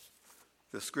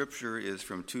The scripture is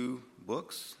from two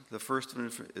books. The first one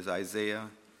is Isaiah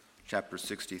chapter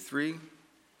 63,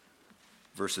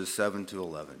 verses 7 to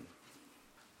 11.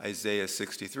 Isaiah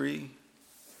 63,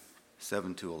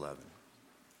 7 to 11.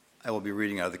 I will be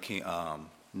reading out of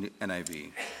the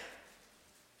NIV.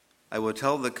 I will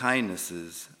tell the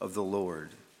kindnesses of the Lord,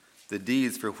 the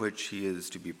deeds for which he is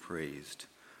to be praised,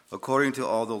 according to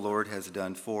all the Lord has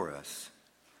done for us.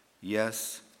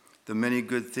 Yes, the many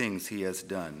good things he has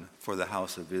done for the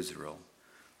house of Israel,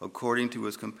 according to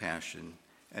his compassion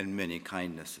and many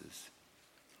kindnesses.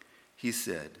 He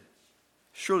said,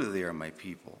 surely they are my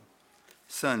people,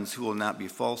 sons who will not be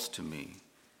false to me.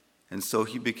 And so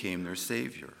he became their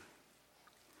Savior.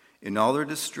 In all their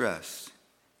distress,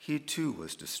 he too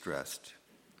was distressed,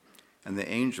 and the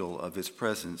angel of his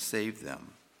presence saved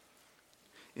them.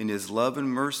 In his love and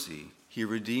mercy, he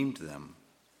redeemed them.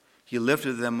 He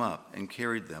lifted them up and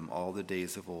carried them all the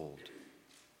days of old.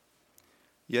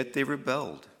 Yet they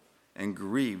rebelled and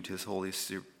grieved his Holy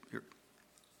Spirit.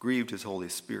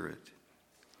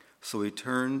 So he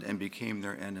turned and became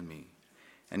their enemy,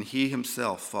 and he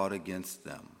himself fought against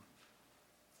them.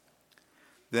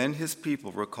 Then his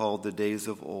people recalled the days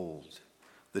of old,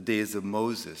 the days of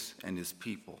Moses and his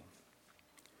people.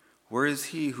 Where is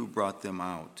he who brought them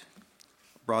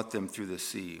through the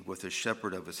sea with the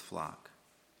shepherd of his flock?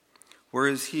 Where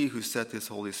is he who set his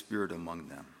Holy Spirit among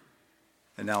them?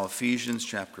 And now Ephesians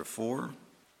chapter 4,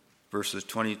 verses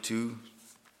 22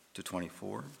 to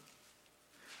 24.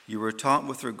 You were taught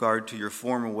with regard to your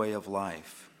former way of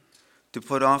life, to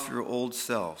put off your old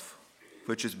self,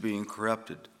 which is being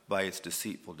corrupted by its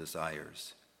deceitful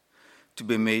desires, to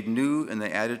be made new in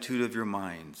the attitude of your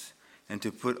minds, and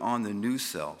to put on the new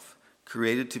self,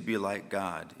 created to be like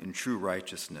God in true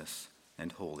righteousness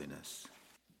and holiness.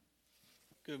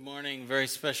 Good morning. Very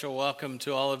special welcome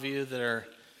to all of you that are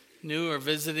new or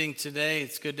visiting today.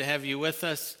 It's good to have you with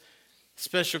us.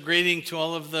 Special greeting to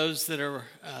all of those that are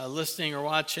listening or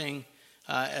watching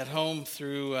at home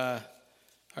through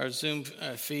our Zoom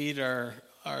feed, our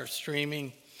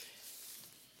streaming.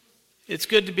 It's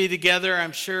good to be together.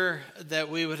 I'm sure that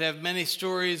we would have many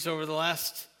stories over the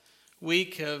last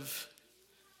week of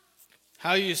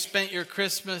how you spent your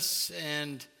Christmas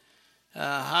and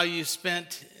how you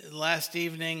spent last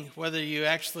evening, whether you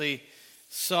actually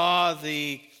saw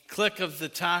the click of the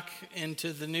talk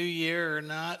into the new year or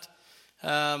not.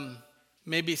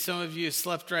 Maybe some of you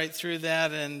slept right through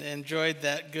that and enjoyed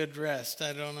that good rest.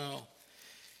 I don't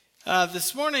know.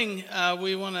 This morning,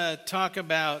 we want to talk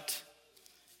about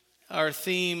our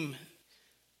theme.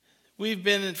 We've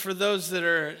been, for those that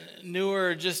are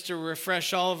newer, just to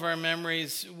refresh all of our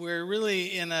memories, we're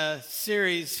really in a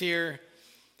series here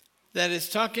that is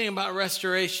talking about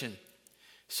restoration.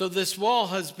 So this wall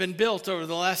has been built over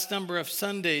the last number of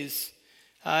Sundays.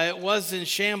 It was in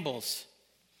shambles.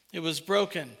 It was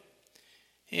broken.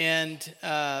 And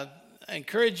I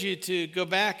encourage you to go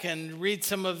back and read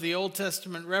some of the Old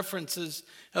Testament references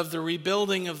of the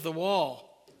rebuilding of the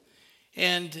wall.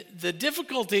 And the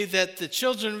difficulty that the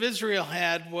children of Israel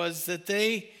had was that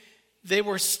they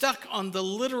were stuck on the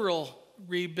literal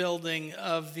rebuilding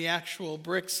of the actual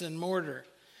bricks and mortar.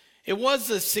 It was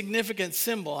a significant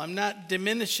symbol. I'm not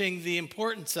diminishing the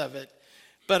importance of it,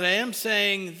 but I am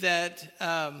saying that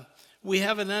we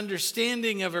have an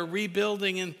understanding of a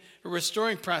rebuilding and a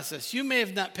restoring process. You may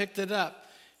have not picked it up,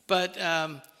 but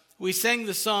we sang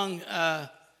the song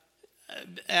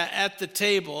at the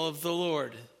table of the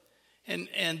Lord.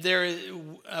 And there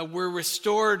we're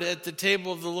restored at the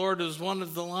table of the Lord was one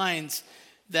of the lines.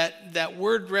 That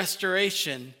word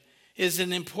restoration is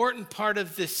an important part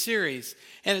of this series.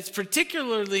 And it's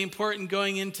particularly important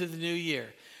going into the new year.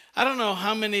 I don't know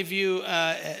how many of you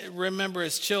remember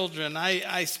as children.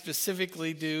 I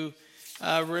specifically do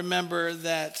remember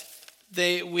that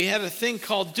we had a thing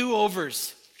called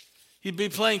do-overs. You'd be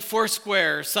playing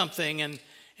Foursquare or something,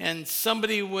 and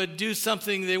somebody would do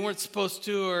something they weren't supposed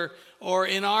to, or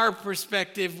in our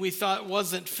perspective, we thought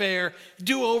wasn't fair.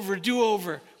 Do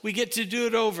over. We get to do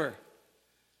it over.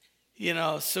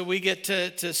 So we get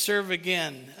to serve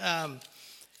again.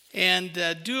 And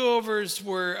do-overs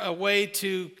were a way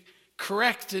to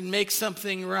correct and make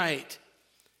something right.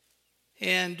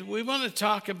 And we want to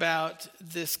talk about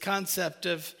this concept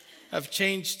of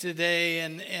change today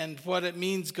and what it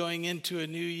means going into a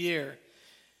new year.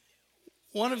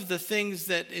 One of the things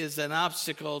that is an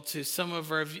obstacle to some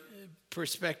of our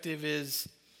perspective is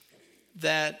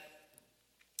that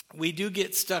we do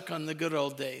get stuck on the good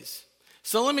old days.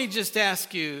 So let me just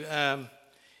ask you,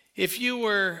 if you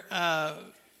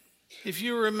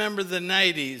remember the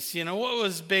 90s, what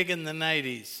was big in the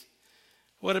 90s?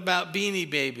 What about Beanie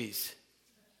Babies?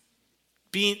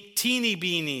 teeny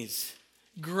beanies,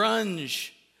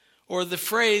 grunge, or the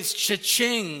phrase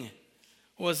cha-ching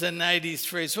was a 90s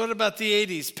phrase. What about the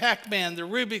 80s? Pac-Man, the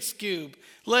Rubik's Cube,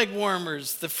 leg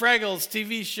warmers, the Fraggles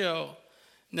TV show.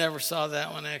 Never saw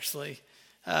that one, actually.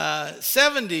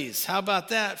 70s, how about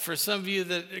that for some of you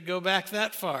that go back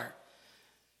that far?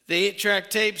 The 8-track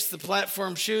tapes, the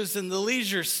platform shoes, and the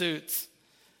leisure suits.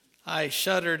 I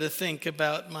shudder to think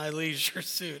about my leisure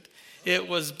suit. It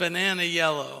was banana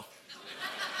yellow.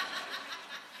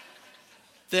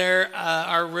 There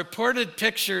are reported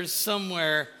pictures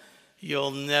somewhere.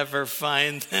 You'll never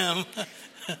find them.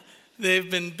 They've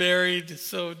been buried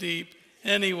so deep.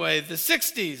 Anyway, the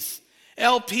 60s,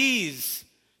 LPs,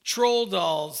 troll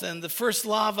dolls, and the first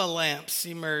lava lamps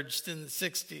emerged in the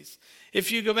 60s.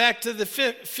 If you go back to the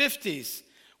 50s,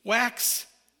 wax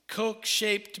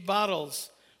Coke-shaped bottles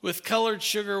with colored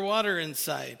sugar water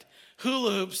inside,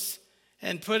 hula hoops,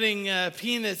 and putting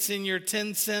peanuts in your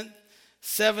 10-cent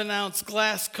 7-ounce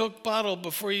glass Coke bottle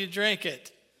before you drank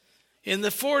it. In the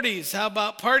 40s, how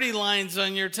about party lines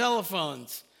on your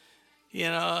telephones? You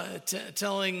know,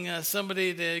 telling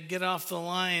somebody to get off the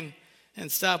line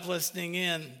and stop listening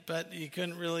in, but you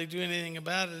couldn't really do anything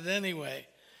about it anyway.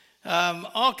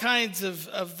 All kinds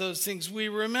of those things. We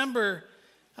remember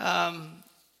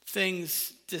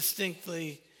things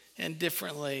distinctly and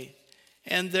differently.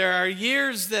 And there are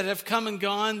years that have come and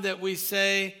gone that we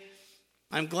say,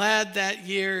 I'm glad that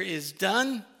year is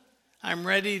done. I'm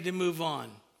ready to move on.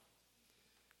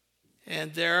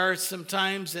 And there are some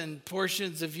times and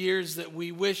portions of years that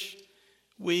we wish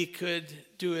we could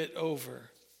do it over.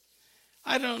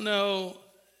 I don't know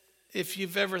if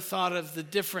you've ever thought of the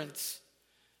difference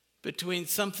between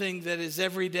something that is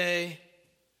every day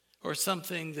or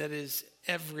something that is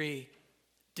every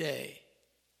day.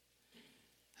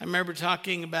 I remember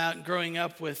talking about growing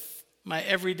up with my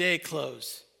everyday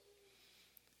clothes.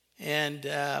 And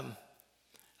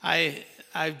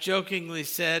I've jokingly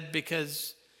said,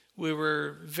 because we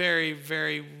were very,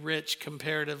 very rich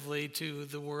comparatively to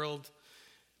the world,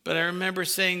 but I remember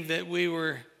saying that we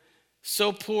were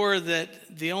so poor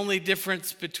that the only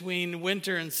difference between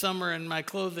winter and summer in my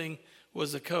clothing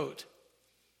was a coat.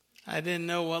 I didn't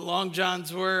know what long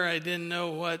johns were. I didn't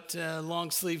know what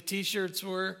long sleeve T-shirts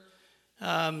were.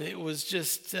 It was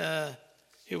just a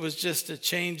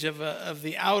change of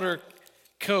the outer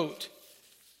coat.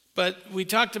 But we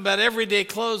talked about everyday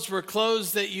clothes were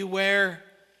clothes that you wear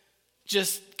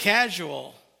just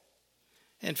casual.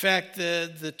 In fact,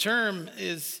 the term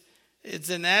it's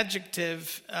an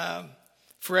adjective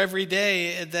for every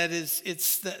day that is,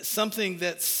 it's something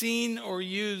that's seen or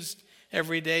used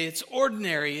every day. It's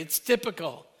ordinary, it's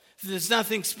typical. There's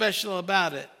nothing special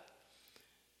about it.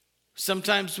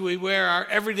 Sometimes we wear our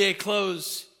everyday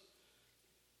clothes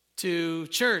to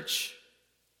church.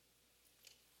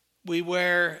 We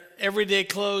wear everyday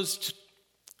clothes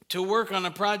to work on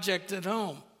a project at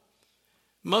home.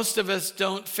 Most of us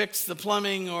don't fix the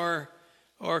plumbing or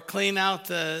clean out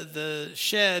the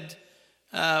shed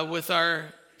with our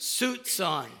suits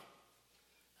on.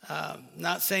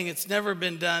 Not saying it's never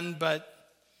been done, but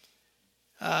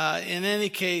in any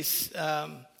case,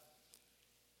 the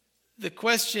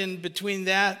question between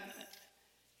that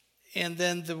and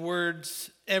then the words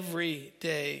every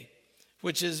day,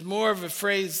 which is more of a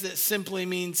phrase that simply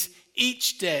means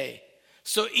each day.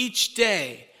 So each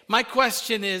day. My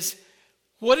question is,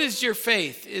 what is your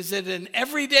faith? Is it an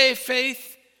everyday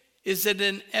faith? Is it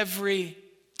an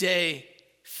everyday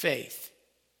faith?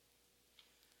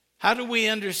 How do we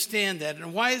understand that?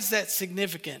 And why is that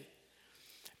significant?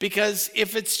 Because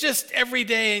if it's just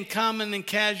everyday and common and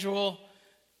casual,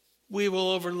 we will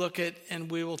overlook it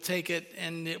and we will take it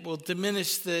and it will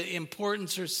diminish the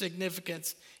importance or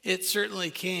significance. It certainly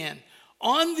can.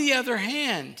 On the other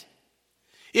hand,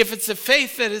 if it's a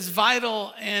faith that is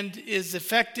vital and is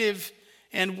effective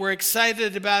and we're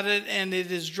excited about it and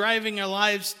it is driving our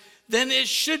lives, then it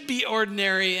should be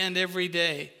ordinary and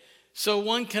everyday. So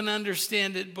one can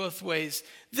understand it both ways.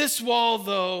 This wall,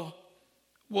 though,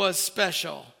 was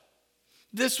special.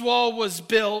 This wall was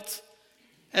built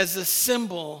as a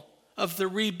symbol of the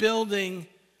rebuilding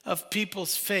of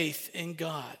people's faith in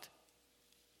God.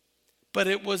 But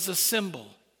it was a symbol.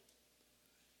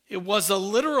 It was a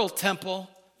literal temple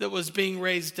that was being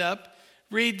raised up.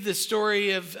 Read the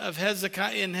story of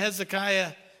Hezekiah in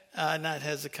Haggai.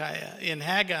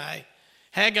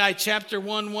 Haggai chapter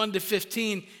 1, 1 to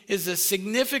 15 is a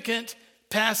significant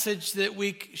passage that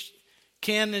we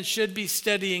can and should be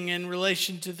studying in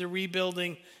relation to the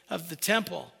rebuilding of the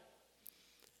temple.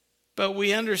 But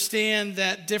we understand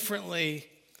that differently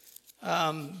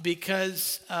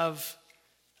because of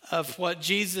of what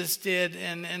Jesus did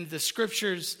and the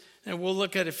scriptures, and we'll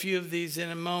look at a few of these in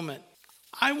a moment.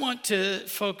 I want to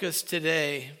focus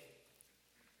today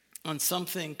on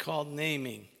something called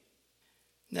naming.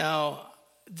 Now,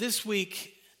 this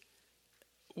week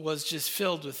was just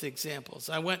filled with examples.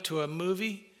 I went to a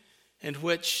movie in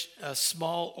which a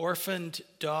small orphaned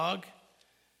dog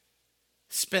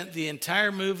spent the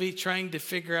entire movie trying to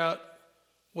figure out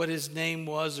what his name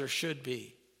was or should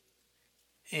be.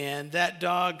 And that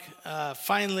dog,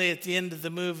 finally at the end of the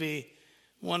movie,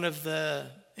 one of the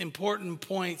important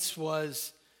points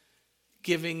was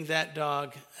giving that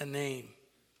dog a name.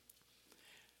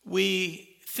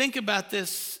 We think about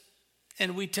this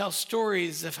and we tell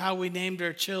stories of how we named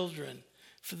our children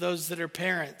for those that are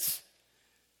parents.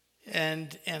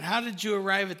 And how did you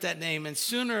arrive at that name? And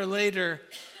sooner or later,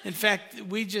 in fact,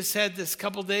 we just had this a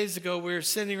couple days ago, we were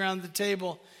sitting around the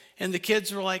table and the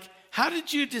kids were like, how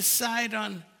did you decide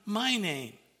on my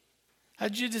name? How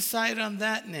did you decide on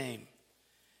that name?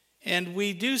 And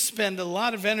we do spend a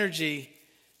lot of energy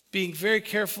being very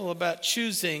careful about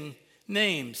choosing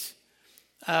names.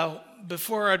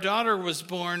 Before our daughter was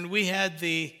born, we had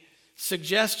the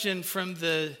suggestion from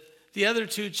the other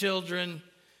two children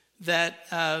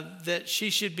that she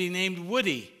should be named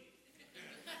Woody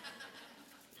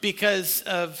because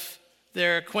of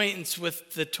their acquaintance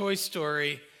with the Toy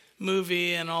Story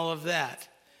movie and all of that.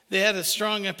 They had a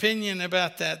strong opinion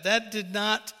about that. That did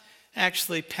not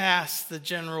actually pass the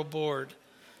general board.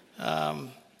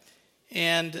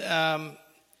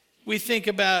 We think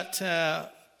about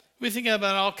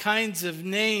all kinds of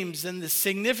names and the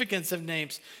significance of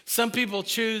names. Some people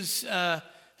choose,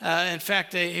 in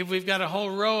fact, we've got a whole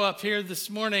row up here this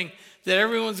morning that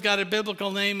everyone's got a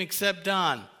biblical name except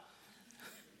Don.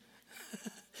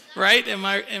 Right? Am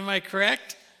I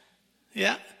correct?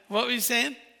 Yeah? What were you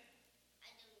saying?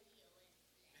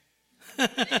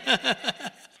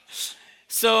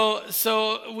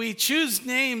 So we choose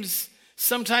names.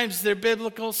 Sometimes they're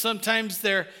biblical. Sometimes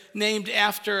they're named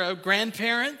after a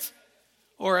grandparent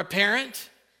or a parent.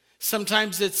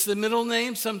 Sometimes it's the middle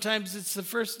name. Sometimes it's the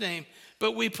first name.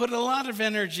 But we put a lot of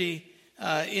energy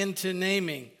into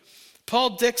naming.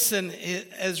 Paul Dixon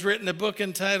has written a book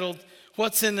entitled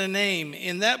What's in a Name?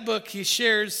 In that book, he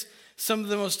shares some of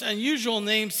the most unusual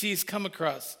names he's come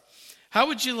across. How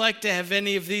would you like to have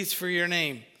any of these for your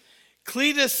name?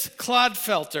 Cletus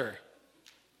Clodfelter,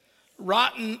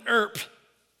 Rotten Earp,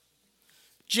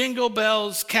 Jingle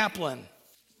Bells Kaplan,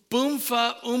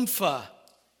 Boomfa Oomfa.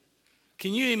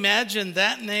 Can you imagine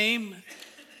that name?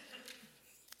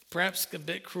 Perhaps a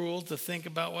bit cruel to think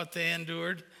about what they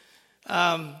endured.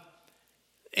 And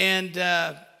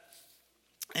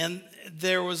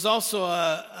there was also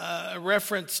a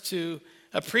reference to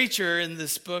a preacher in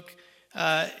this book,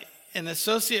 an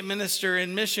associate minister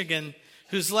in Michigan,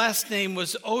 whose last name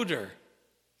was Oder.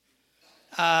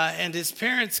 And his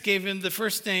parents gave him the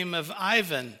first name of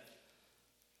Ivan.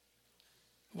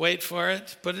 Wait for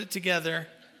it, put it together.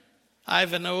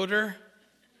 Ivan Oder.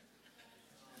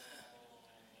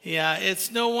 Yeah,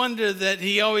 it's no wonder that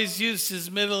he always used his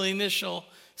middle initial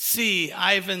C,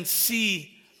 Ivan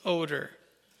C. Oder.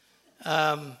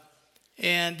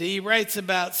 And he writes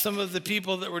about some of the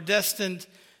people that were destined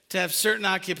to have certain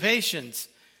occupations.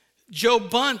 Joe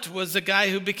Bunt was a guy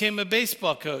who became a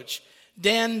baseball coach.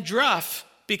 Dan Druff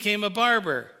became a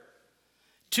barber.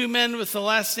 Two men with the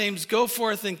last names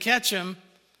Goforth and Ketchum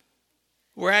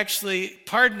were actually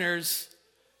partners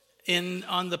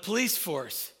on the police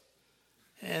force.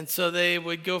 And so they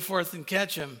would go forth and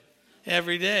catch him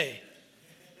every day.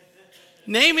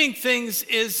 Naming things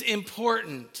is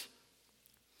important.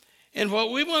 And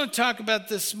what we want to talk about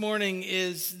this morning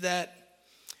is that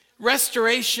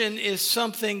restoration is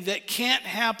something that can't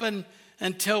happen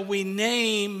until we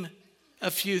name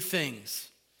a few things.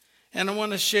 And I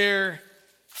want to share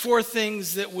 4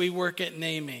 things that we work at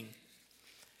naming.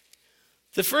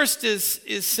 The first is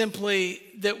simply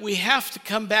that we have to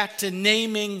come back to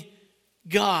naming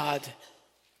God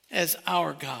as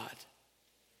our God.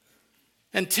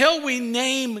 Until we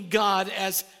name God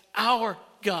as our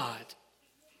God,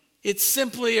 it's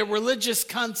simply a religious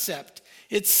concept.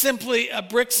 It's simply a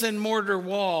bricks and mortar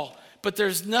wall, but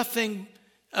there's nothing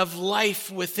of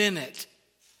life within it.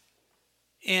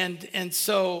 And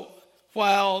so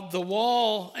while the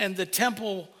wall and the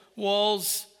temple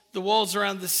walls, the walls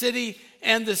around the city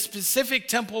and the specific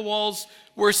temple walls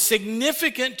were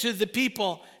significant to the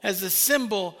people as a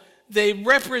symbol, they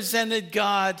represented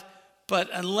God, but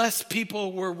unless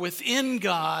people were within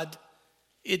God,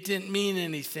 it didn't mean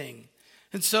anything.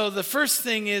 And so the first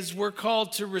thing is we're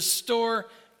called to restore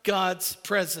God's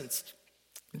presence.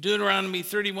 Deuteronomy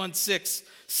 31:6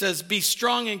 says, "Be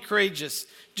strong and courageous.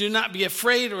 Do not be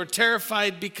afraid or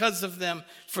terrified because of them,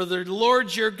 for the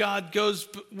Lord your God goes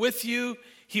with you.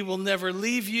 He will never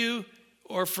leave you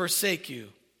or forsake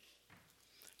you."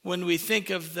 When we think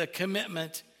of the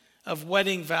commitment of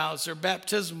wedding vows or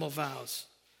baptismal vows,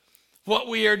 what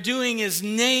we are doing is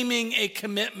naming a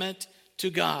commitment to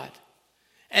God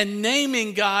and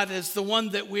naming God as the one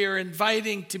that we are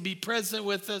inviting to be present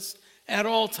with us at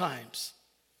all times.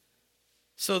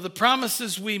 So the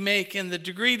promises we make and the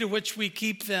degree to which we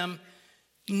keep them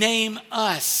name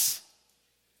us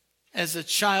as a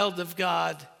child of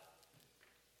God,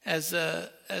 as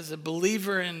a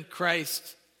believer in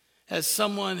Christ, as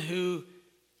someone who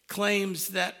claims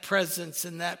that presence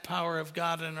and that power of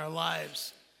God in our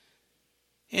lives.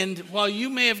 And while you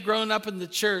may have grown up in the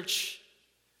church,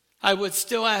 I would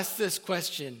still ask this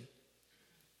question.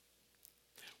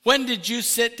 When did you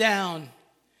sit down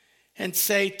and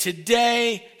say,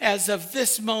 today, as of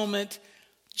this moment,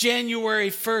 January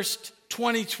 1st,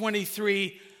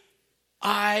 2023,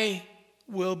 I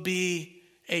will be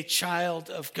a child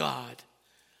of God.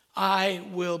 I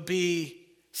will be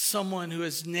someone who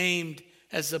is named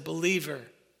as a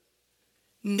believer.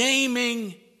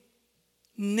 Naming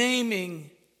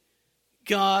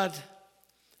God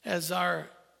as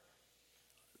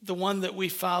the one that we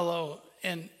follow,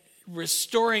 and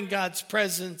restoring God's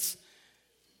presence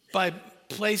by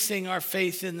placing our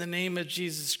faith in the name of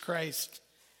Jesus Christ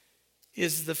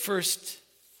is the first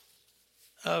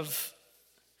of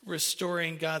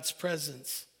restoring God's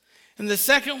presence. And the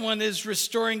second one is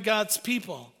restoring God's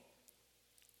people.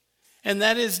 And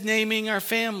that is naming our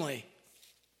family.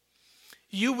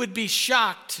 You would be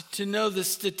shocked to know the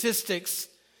statistics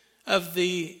of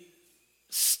the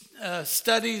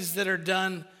studies that are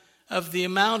done of the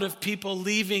amount of people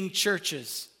leaving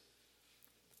churches.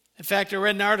 In fact, I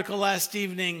read an article last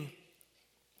evening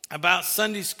about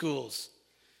Sunday schools.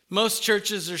 Most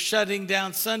churches are shutting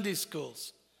down Sunday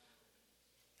schools,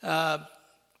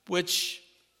 which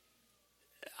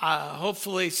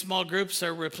hopefully small groups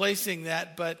are replacing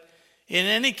that. But in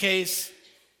any case,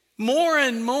 more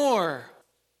and more,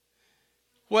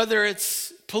 whether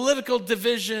it's political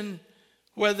division,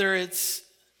 whether it's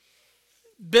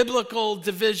biblical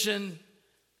division,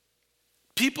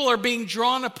 people are being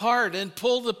drawn apart and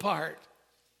pulled apart.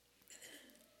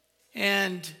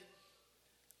 And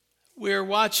we were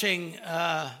watching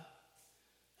a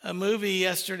movie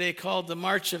yesterday called The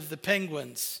March of the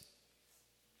Penguins.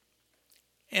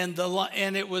 And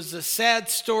it was a sad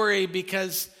story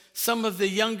because some of the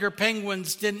younger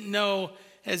penguins didn't know,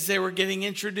 as they were getting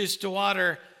introduced to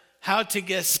water, how to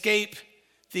escape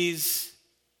these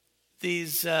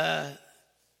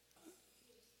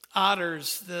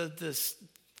otters, the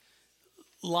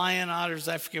lion otters,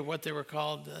 I forget what they were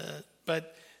called,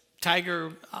 but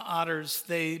tiger otters.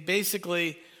 They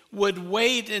basically would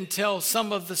wait until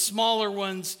some of the smaller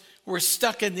ones were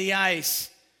stuck in the ice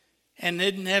and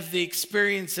didn't have the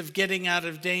experience of getting out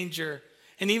of danger.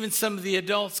 And even some of the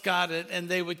adults got it, and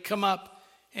they would come up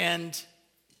and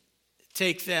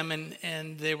take them,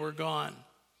 and they were gone.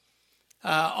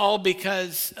 All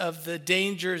because of the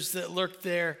dangers that lurked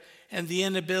there and the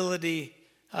inability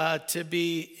to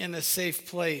be in a safe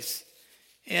place.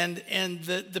 And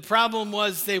the problem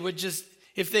was they would just,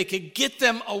 if they could get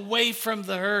them away from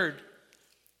the herd.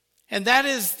 And that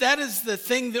is the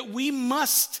thing that we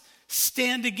must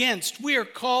stand against. We are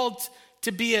called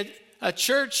to be a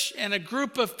church and a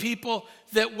group of people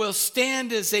that will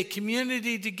stand as a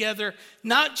community together,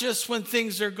 not just when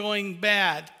things are going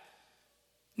bad,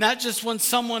 not just when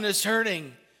someone is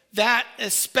hurting, that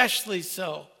especially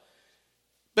so.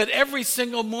 But every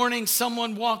single morning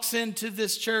someone walks into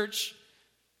this church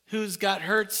who's got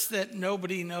hurts that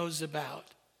nobody knows about.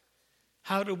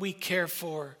 How do we care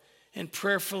for and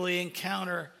prayerfully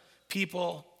encounter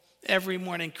people every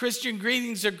morning? Christian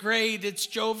greetings are great. It's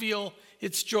jovial.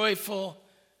 It's joyful.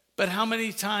 But how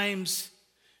many times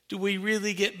do we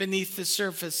really get beneath the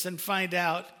surface and find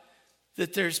out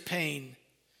that there's pain,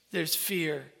 there's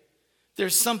fear,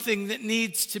 there's something that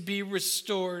needs to be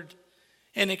restored,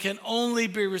 and it can only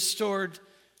be restored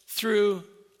through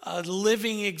a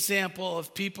living example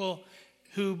of people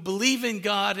who believe in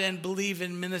God and believe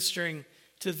in ministering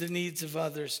to the needs of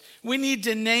others. We need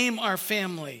to name our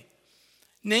family.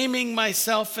 Naming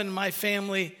myself and my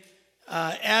family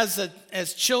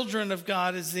as children of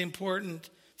God is the important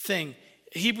thing.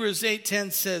 Hebrews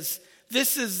 8:10 says,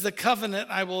 "This is the covenant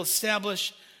I will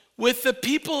establish with the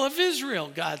people of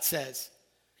Israel," God says.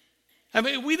 I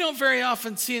mean, we don't very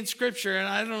often see in Scripture, and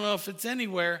I don't know if it's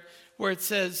anywhere, where it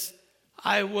says,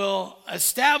 "I will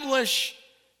establish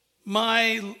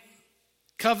my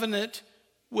covenant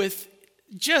with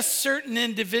just certain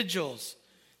individuals.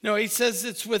 No, he says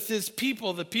it's with his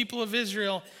people, the people of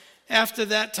Israel. After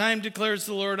that time, declares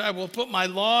the Lord, I will put my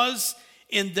laws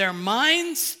in their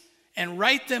minds and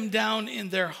write them down in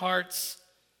their hearts.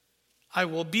 I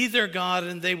will be their God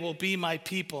and they will be my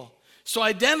people. So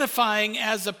identifying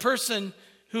as a person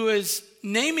who is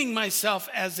naming myself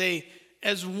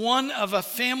as one of a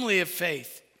family of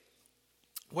faith,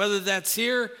 whether that's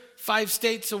here, 5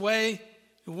 states away,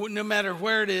 no matter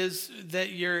where it is that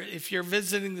if you're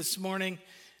visiting this morning,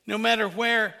 no matter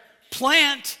where,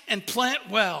 plant and plant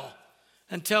well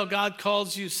until God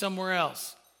calls you somewhere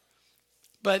else.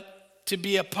 But to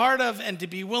be a part of and to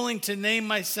be willing to name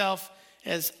myself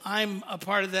as I'm a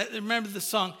part of that. Remember the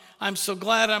song, I'm so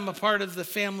glad I'm a part of the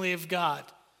family of God.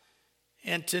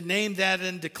 And to name that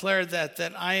and declare that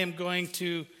I am going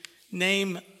to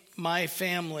name my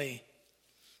family.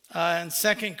 In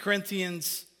 2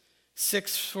 Corinthians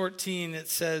 6:14 it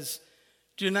says,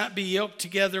 do not be yoked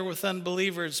together with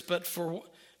unbelievers, but for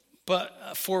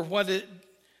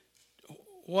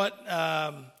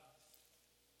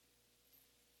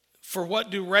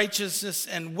what do righteousness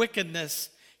and wickedness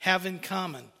have in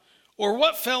common? Or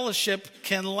what fellowship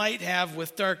can light have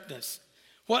with darkness?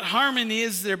 What harmony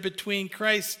is there between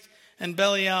Christ and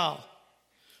Belial?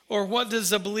 Or what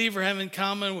does a believer have in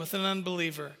common with an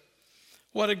unbeliever?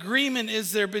 What agreement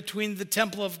is there between the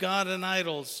temple of God and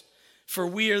idols? For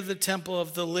we are the temple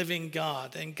of the living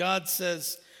God. And God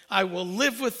says, I will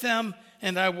live with them,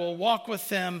 and I will walk with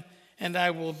them, and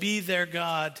I will be their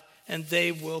God, and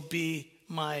they will be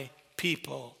my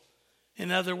people. In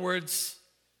other words,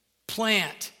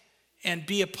 plant and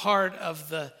be a part of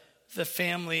the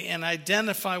family and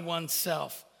identify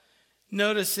oneself.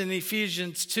 Notice in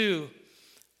Ephesians 2,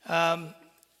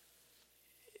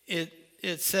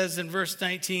 it says in verse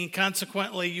 19,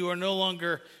 consequently, you are no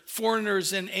longer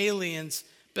foreigners and aliens,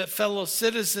 but fellow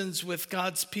citizens with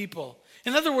God's people.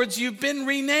 In other words, you've been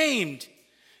renamed.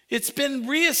 It's been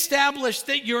reestablished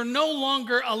that you're no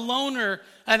longer a loner,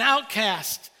 an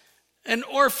outcast, an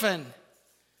orphan,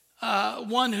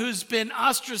 one who's been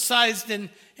ostracized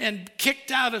and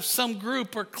kicked out of some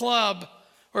group or club,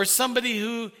 or somebody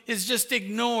who is just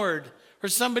ignored, or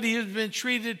somebody who's been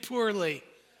treated poorly.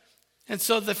 And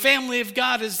so the family of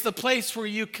God is the place where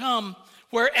you come,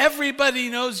 where everybody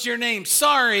knows your name.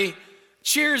 Sorry,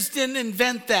 Cheers didn't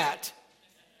invent that.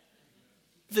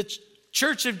 The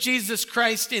Church of Jesus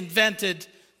Christ invented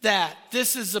that.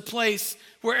 This is a place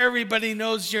where everybody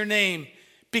knows your name,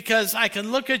 because I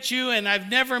can look at you and I've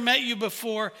never met you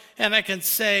before, and I can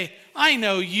say, I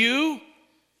know you.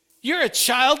 You're a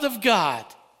child of God.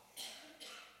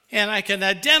 And I can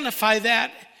identify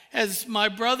that as my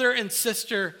brother and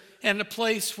sister, and a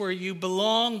place where you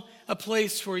belong, a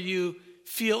place where you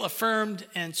feel affirmed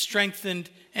and strengthened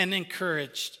and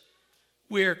encouraged.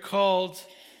 We are called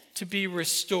to be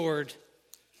restored.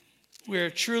 We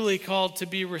are truly called to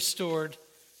be restored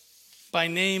by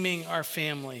naming our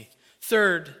family.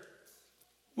 Third,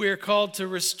 we are called to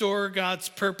restore God's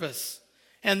purpose,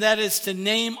 and that is to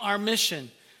name our mission.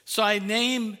 So I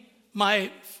name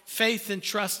my faith and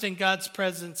trust in God's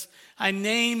presence. I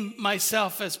name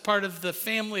myself as part of the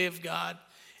family of God,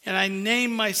 and I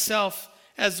name myself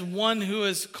as one who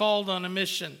is called on a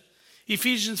mission.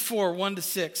 Ephesians 4,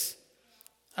 1-6.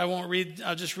 I won't read,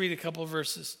 I'll just read a couple of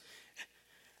verses.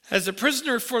 As a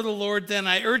prisoner for the Lord, then,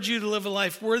 I urge you to live a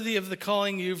life worthy of the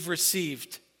calling you've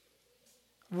received.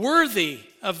 Worthy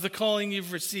of the calling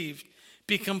you've received.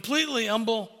 Be completely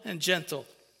humble and gentle.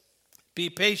 Be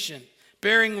patient,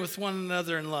 bearing with one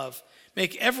another in love.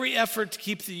 Make every effort to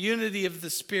keep the unity of the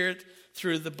Spirit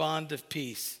through the bond of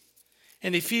peace.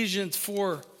 And Ephesians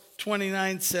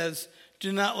 4:29 says,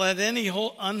 do not let any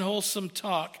unwholesome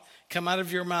talk come out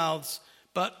of your mouths,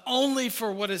 but only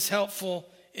for what is helpful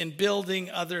in building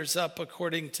others up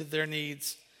according to their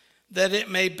needs, that it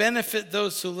may benefit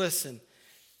those who listen.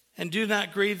 And do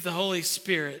not grieve the Holy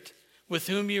Spirit, with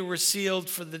whom you were sealed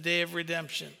for the day of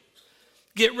redemption.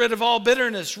 Get rid of all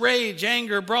bitterness, rage,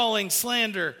 anger, brawling,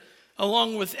 slander,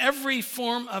 along with every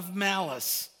form of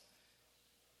malice.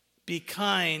 Be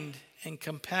kind and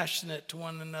compassionate to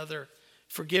one another,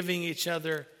 forgiving each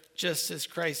other just as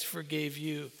Christ forgave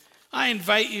you. I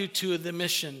invite you to the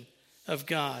mission of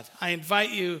God. I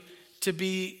invite you to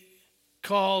be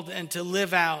called and to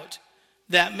live out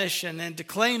that mission and to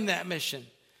claim that mission.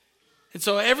 And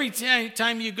so every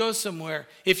time you go somewhere,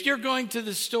 if you're going to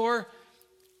the store,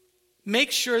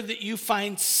 make sure that you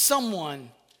find someone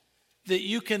that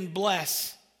you can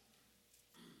bless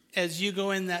as you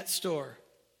go in that store.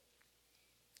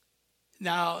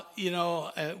 Now,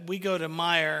 we go to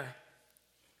Meijer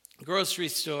grocery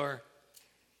store,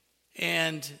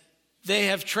 and they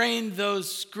have trained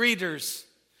those greeters.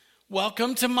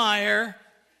 Welcome to Meijer.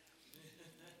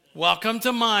 Welcome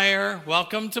to Meijer.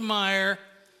 Welcome to Meijer.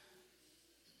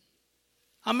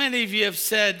 How many of you have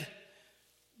said,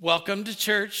 welcome to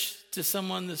church to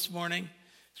someone this morning?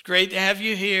 It's great to have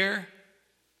you here.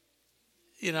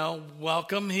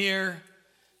 Welcome here.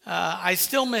 I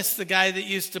still miss the guy that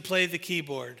used to play the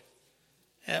keyboard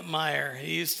at Meijer.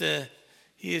 He used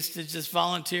to just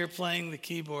volunteer playing the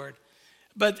keyboard.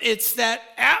 But it's that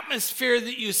atmosphere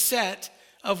that you set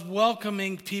of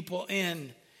welcoming people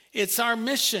in. It's our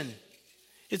mission.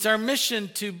 It's our mission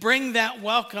to bring that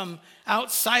welcome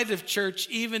outside of church,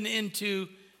 even into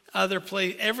other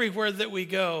places, everywhere that we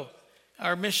go,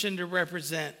 our mission to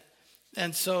represent.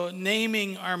 And so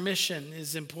naming our mission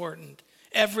is important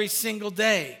every single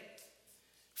day.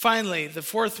 Finally, the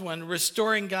fourth one,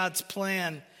 restoring God's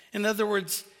plan. In other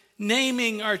words,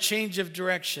 naming our change of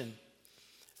direction.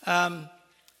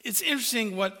 It's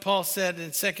interesting what Paul said in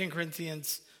 2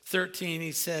 Corinthians 13.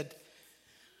 He said,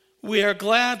 we are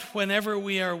glad whenever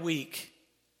we are weak,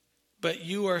 but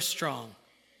you are strong.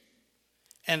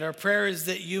 And our prayer is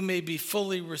that you may be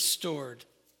fully restored,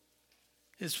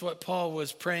 is what Paul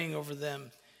was praying over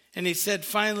them. And he said,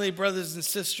 finally, brothers and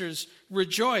sisters,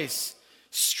 rejoice.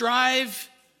 Strive,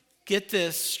 get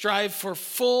this, strive for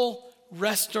full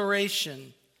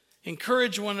restoration.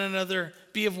 Encourage one another,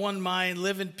 be of one mind,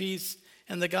 live in peace,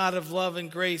 and the God of love and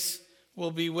grace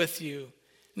will be with you.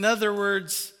 In other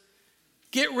words,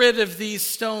 get rid of these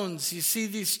stones. You see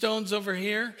these stones over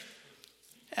here?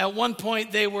 At one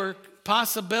point, they were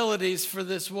possibilities for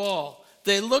this wall.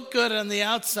 They look good on the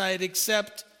outside,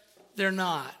 except they're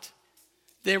not.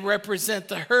 They represent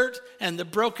the hurt and the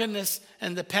brokenness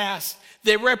and the past.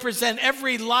 They represent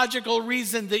every logical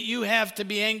reason that you have to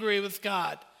be angry with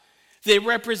God. They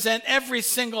represent every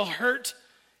single hurt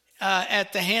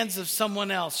at the hands of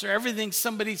someone else, or everything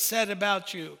somebody said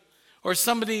about you, or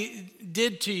somebody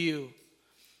did to you.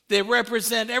 They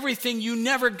represent everything you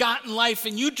never got in life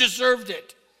and you deserved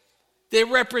it. They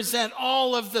represent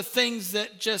all of the things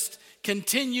that just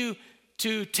continue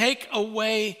to take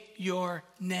away your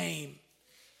name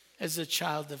as a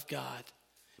child of God.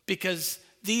 Because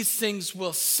these things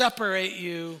will separate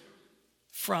you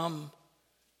from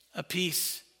a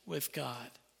peace with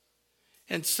God.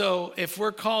 And so if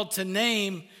we're called to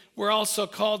name, we're also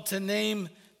called to name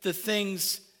the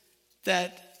things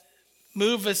that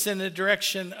move us in a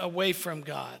direction away from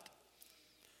God.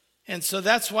 And so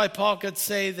that's why Paul could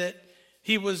say that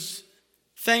he was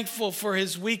thankful for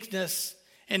his weakness,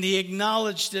 and he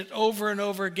acknowledged it over and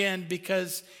over again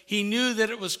because he knew that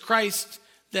it was Christ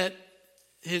that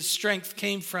his strength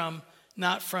came from,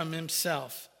 not from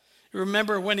himself.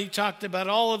 Remember when he talked about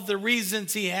all of the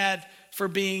reasons he had for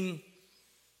being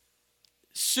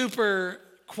super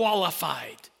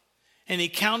qualified, and he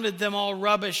counted them all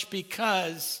rubbish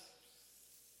because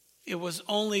it was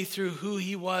only through who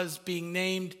he was, being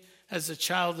named as a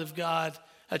child of God,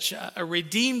 a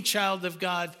redeemed child of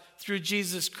God through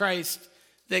Jesus Christ,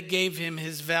 that gave him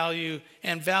his value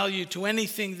and value to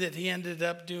anything that he ended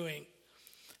up doing.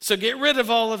 So get rid of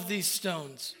all of these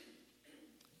stones.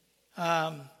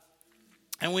 And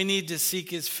we need to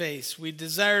seek his face. We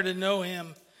desire to know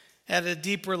him at a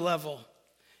deeper level.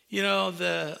 You know,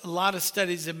 a lot of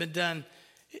studies have been done.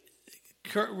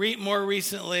 More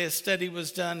recently, a study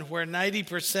was done where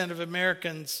 90% of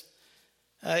Americans,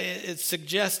 it's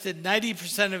suggested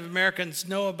 90% of Americans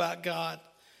know about God,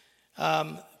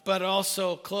 but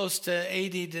also close to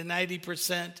 80 to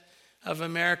 90% of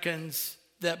Americans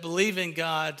that believe in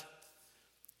God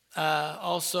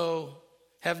also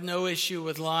have no issue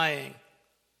with lying.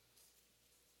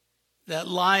 That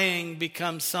lying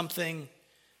becomes something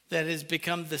that has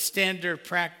become the standard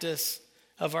practice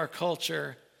of our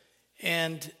culture,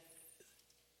 and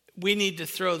we need to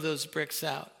throw those bricks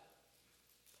out.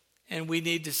 And we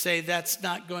need to say, that's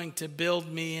not going to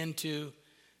build me into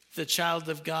the child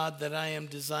of God that I am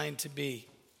designed to be.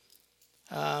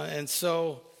 And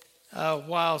so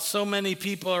while so many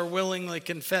people are willingly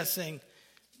confessing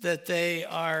that they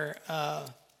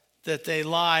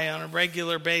lie on a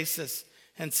regular basis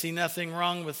and see nothing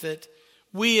wrong with it,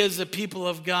 we as a people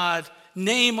of God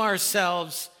name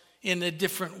ourselves in a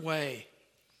different way.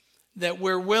 That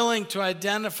we're willing to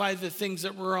identify the things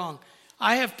that were wrong.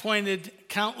 I have pointed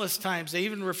countless times, I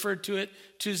even referred to it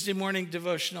Tuesday morning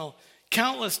devotional.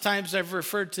 Countless times I've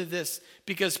referred to this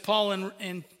because Paul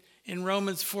in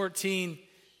Romans 14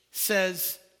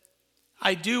 says,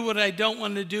 I do what I don't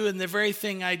want to do, and the very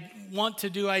thing I want to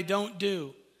do, I don't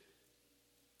do.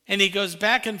 And he goes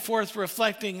back and forth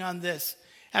reflecting on this.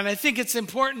 And I think it's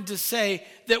important to say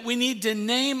that we need to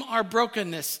name our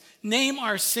brokenness, name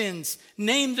our sins,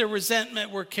 name the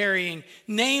resentment we're carrying,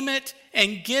 name it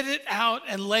and get it out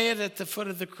and lay it at the foot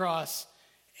of the cross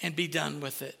and be done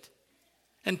with it.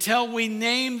 Until we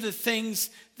name the things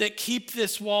that keep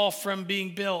this wall from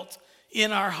being built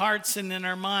in our hearts and in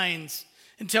our minds,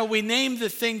 until we name the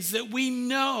things that we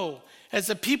know as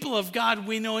a people of God,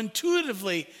 we know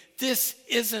intuitively this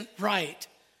isn't right.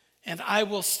 And I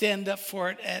will stand up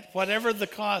for it at whatever the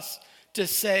cost to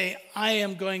say, I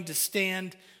am going to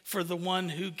stand for the one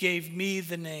who gave me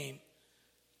the name,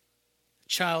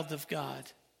 child of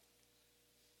God,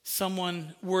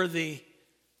 someone worthy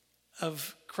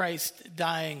of Christ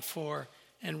dying for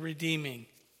and redeeming.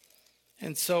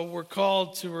 And so we're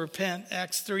called to repent.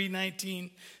 Acts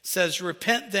 3:19 says,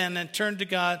 repent then and turn to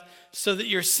God so that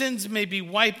your sins may be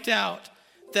wiped out,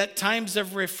 that times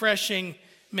of refreshing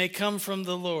may come from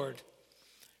the Lord,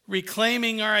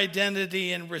 reclaiming our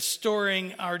identity and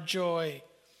restoring our joy.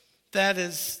 That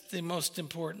is the most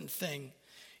important thing.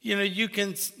 You know, you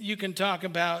can talk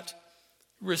about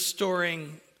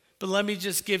restoring, but let me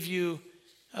just give you,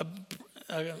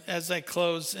 as I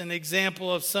close, an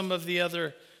example of some of the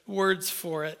other words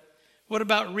for it. What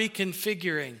about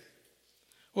reconfiguring?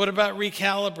 What about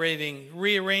recalibrating,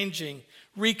 rearranging,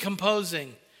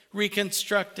 recomposing,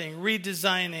 reconstructing,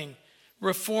 redesigning,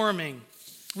 reforming,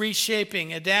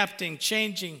 reshaping, adapting,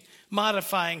 changing,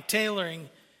 modifying, tailoring,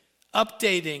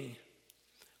 updating?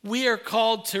 We are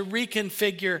called to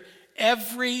reconfigure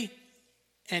every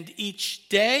and each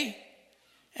day,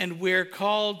 and we're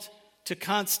called to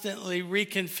constantly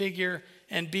reconfigure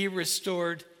and be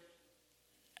restored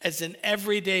as an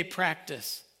everyday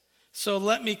practice. So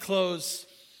let me close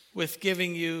with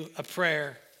giving you a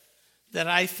prayer that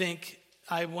I think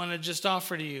I want to just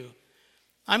offer to you.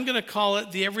 I'm going to call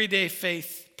it the Everyday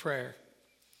Faith Prayer.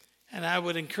 And I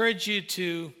would encourage you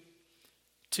to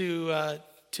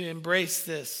embrace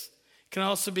this. It can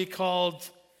also be called,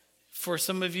 for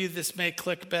some of you this may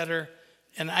click better,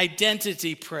 an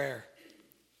identity prayer.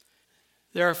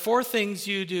 There are 4 things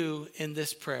you do in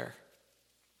this prayer.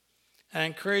 I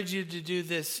encourage you to do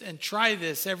this and try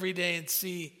this every day and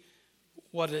see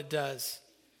what it does.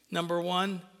 Number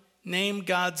 1, name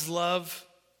God's love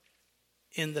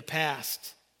in the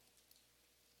past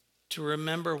to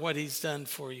remember what he's done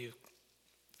for you.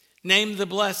 Name the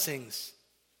blessings.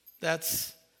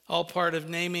 That's all part of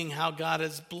naming how God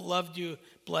has loved you,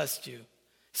 blessed you.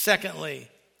 Secondly,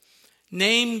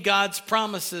 name God's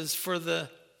promises for the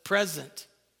present.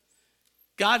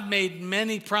 God made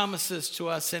many promises to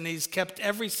us, and he's kept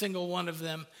every single one of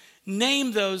them.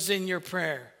 Name those in your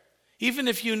prayer. Even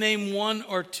if you name 1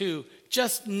 or 2,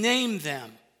 just name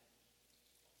them.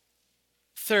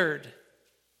 Third,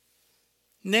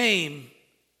 name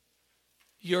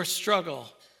your struggle.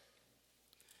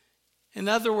 In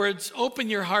other words, open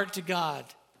your heart to God.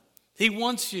 He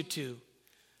wants you to.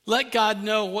 Let God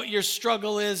know what your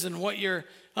struggle is and what you're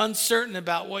uncertain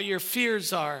about, what your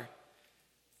fears are,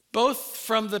 both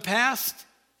from the past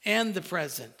and the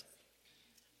present.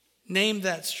 Name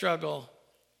that struggle.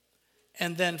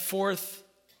 And then 4th,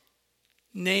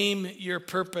 name your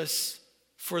purpose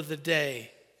for the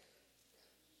day,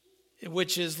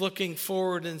 which is looking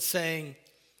forward and saying,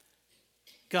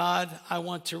 God, I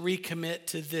want to recommit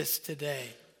to this today.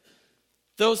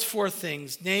 Those 4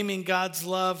 things, naming God's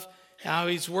love, how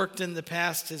he's worked in the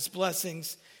past, his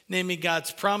blessings, naming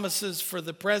God's promises for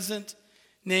the present,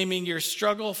 naming your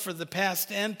struggle for the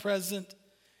past and present,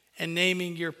 and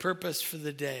naming your purpose for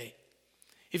the day.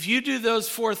 If you do those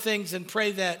 4 things and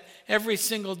pray that every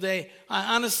single day,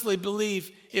 I honestly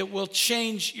believe it will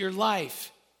change your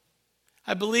life.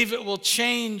 I believe it will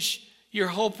change your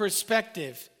whole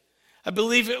perspective. I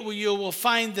believe you will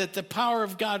find that the power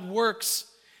of God works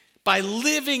by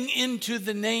living into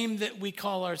the name that we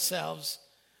call ourselves.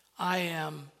 I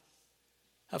am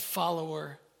a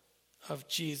follower of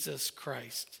Jesus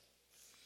Christ.